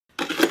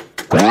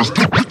Hi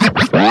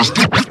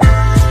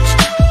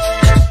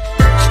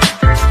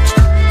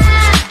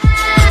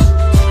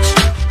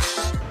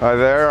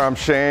there, I'm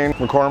Shane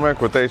McCormick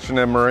with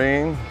H&M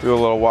Marine. Do a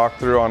little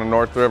walkthrough on a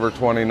North River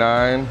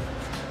 29.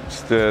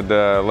 Just did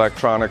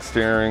electronic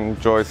steering,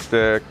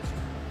 joystick,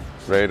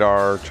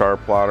 radar,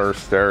 chart plotters,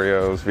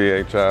 stereos,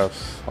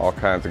 VHFs, all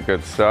kinds of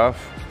good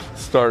stuff.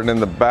 Starting in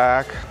the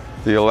back,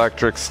 the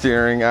electric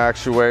steering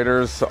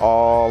actuators,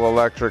 all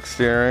electric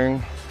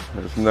steering.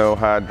 There's no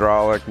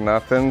hydraulic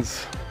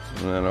nothings.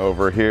 And then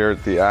over here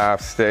at the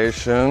aft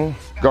station,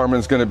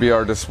 Garmin's going to be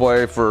our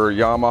display for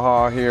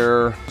Yamaha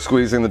here.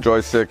 Squeezing the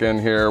joystick in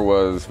here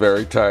was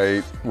very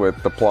tight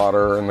with the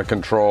plotter and the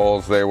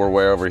controls. They were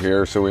way over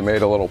here, so we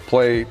made a little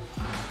plate,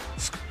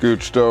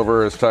 scooched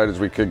over as tight as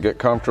we could get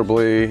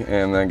comfortably,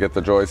 and then get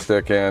the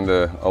joystick in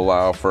to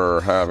allow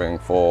for having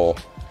full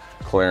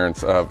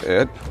clearance of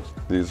it.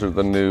 These are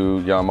the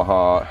new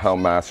Yamaha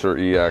Helmmaster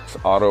EX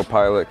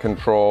autopilot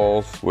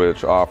controls,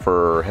 which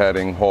offer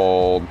heading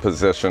hold,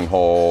 position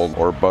hold,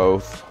 or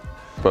both.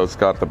 Both's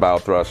got the bow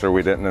thruster.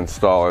 We didn't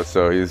install it,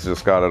 so he's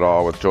just got it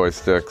all with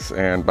joysticks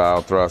and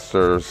bow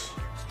thrusters.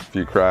 If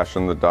you crash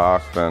in the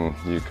dock, then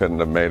you couldn't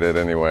have made it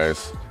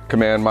anyways.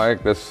 Command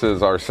mic, this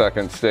is our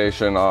second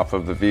station off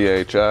of the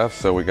VHF,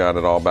 so we got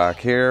it all back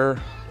here.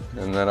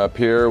 And then up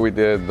here we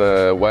did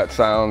the wet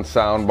sound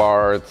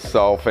soundbar. It's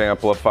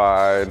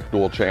self-amplified,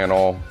 dual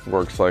channel.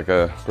 Works like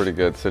a pretty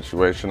good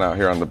situation out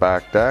here on the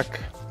back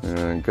deck.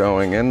 And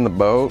going in the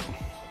boat,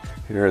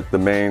 here at the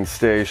main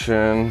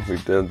station, we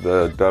did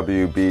the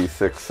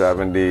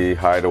WB670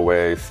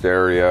 Hideaway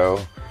stereo.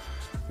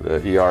 The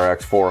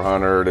ERX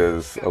 400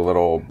 is a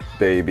little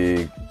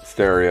baby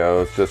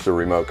stereo. It's just a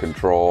remote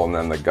control, and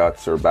then the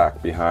guts are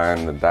back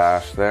behind the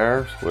dash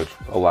there, which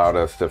allowed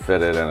us to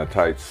fit it in a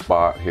tight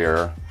spot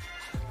here.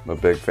 I'm a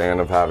big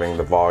fan of having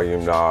the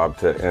volume knob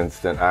to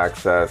instant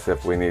access.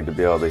 If we need to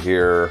be able to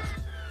hear,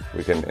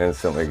 we can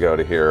instantly go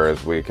to here,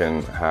 as we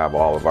can have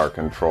all of our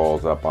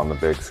controls up on the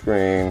big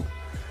screen.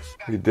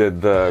 We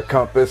did the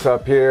compass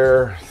up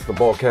here. It's the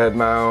bulkhead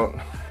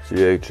mount.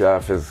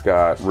 VHF has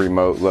got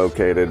remote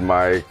located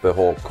mic. The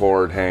whole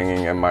cord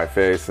hanging in my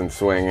face and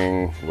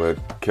swinging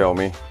would kill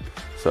me.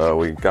 So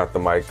we got the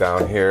mic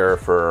down here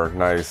for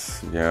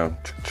nice, you know,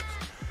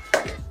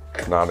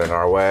 not in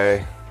our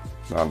way,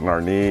 not in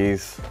our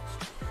knees.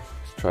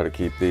 Try to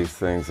keep these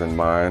things in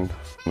mind.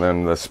 And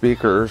then the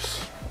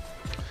speakers,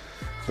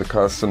 the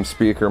custom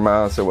speaker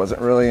mounts. There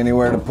wasn't really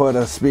anywhere to put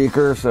a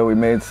speaker, so we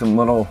made some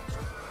little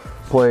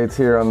plates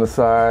here on the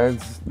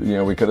sides. You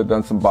know, we could have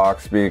done some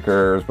box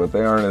speakers, but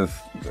they aren't as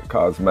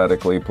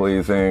cosmetically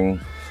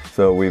pleasing.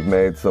 So we've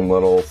made some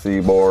little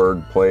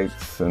seaboard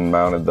plates and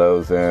mounted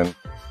those in.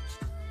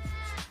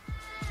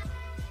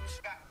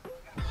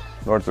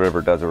 North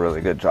River does a really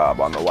good job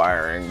on the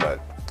wiring, but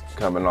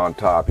coming on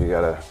top, you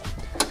gotta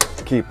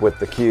keep with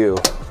the cue.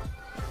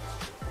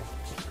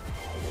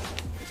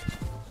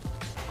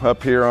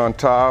 Up here on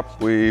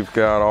top, we've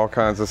got all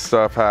kinds of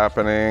stuff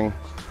happening.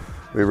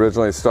 We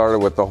originally started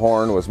with the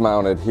horn was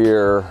mounted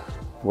here,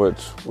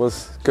 which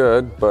was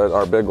good, but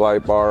our big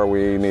light bar,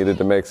 we needed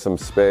to make some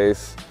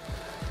space.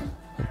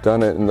 I've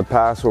done it in the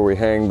past where we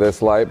hang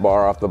this light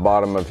bar off the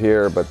bottom of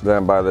here, but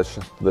then by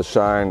the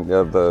shine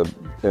of the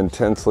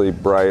intensely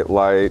bright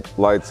light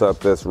lights up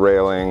this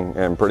railing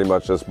and pretty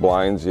much just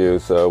blinds you.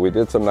 So we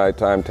did some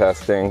nighttime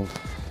testing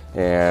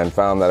and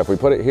found that if we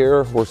put it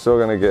here, we're still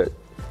gonna get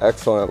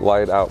excellent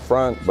light out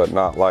front, but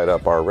not light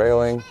up our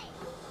railing.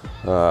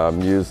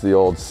 Used the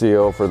old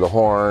seal for the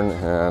horn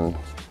and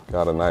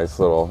got a nice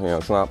little, you know,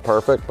 it's not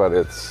perfect, but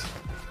it's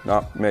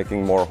not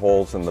making more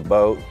holes in the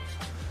boat.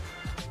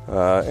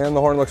 And the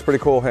horn looks pretty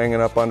cool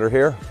hanging up under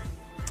here.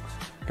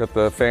 Got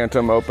the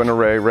Phantom open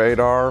array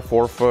radar,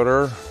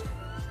 4-footer.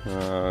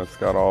 It's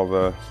got all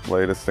the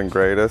latest and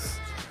greatest.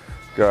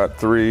 Got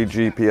 3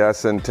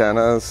 GPS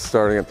antennas.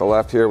 Starting at the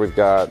left here, we've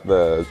got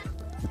the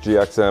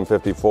GXM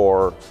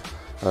 54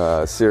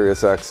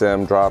 Sirius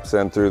XM drops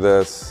in through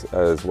this,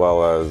 as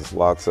well as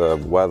lots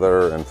of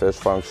weather and fish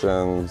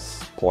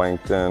functions,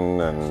 plankton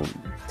and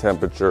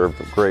temperature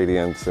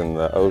gradients in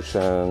the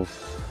ocean,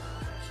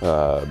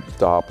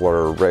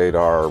 Doppler,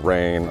 radar,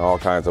 rain, all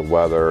kinds of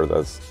weather.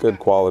 That's good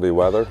quality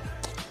weather.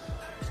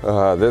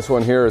 This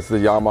one here is the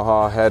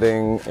Yamaha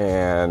heading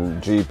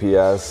and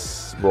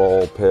GPS,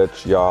 roll,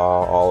 pitch,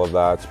 yaw, all of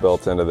that's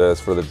built into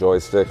this for the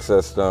joystick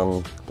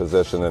system.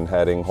 Position and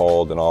heading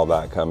hold and all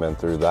that come in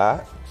through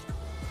that.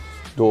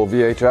 Dual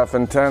VHF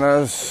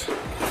antennas.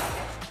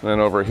 And then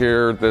over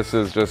here, this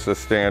is just a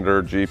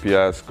standard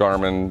GPS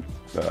Garmin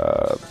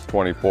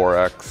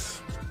 24X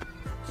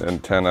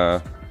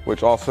antenna,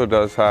 which also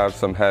does have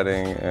some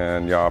heading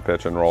and yaw,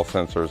 pitch, and roll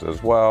sensors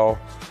as well.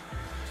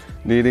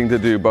 Needing to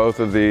do both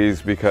of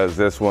these because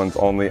this one's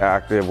only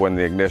active when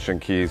the ignition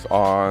key's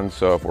on.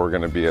 So if we're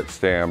gonna be at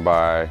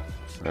standby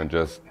and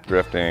just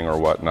drifting or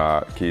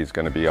whatnot, key's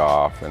gonna be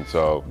off. And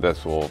so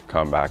this will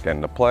come back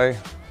into play.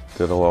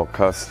 Did a little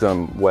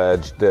custom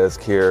wedge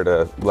disc here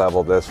to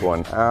level this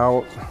one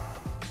out.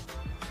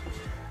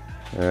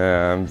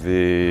 And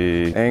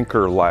the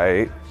anchor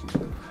light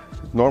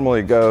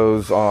normally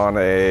goes on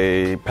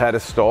a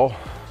pedestal,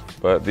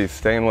 but these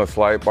stainless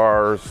light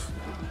bars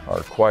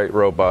are quite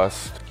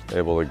robust.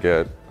 Able to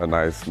get a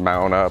nice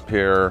mount up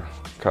here,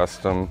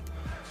 custom,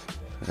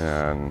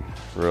 and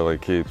really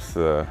keeps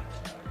the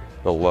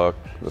look,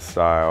 the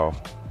style,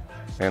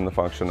 and the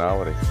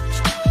functionality.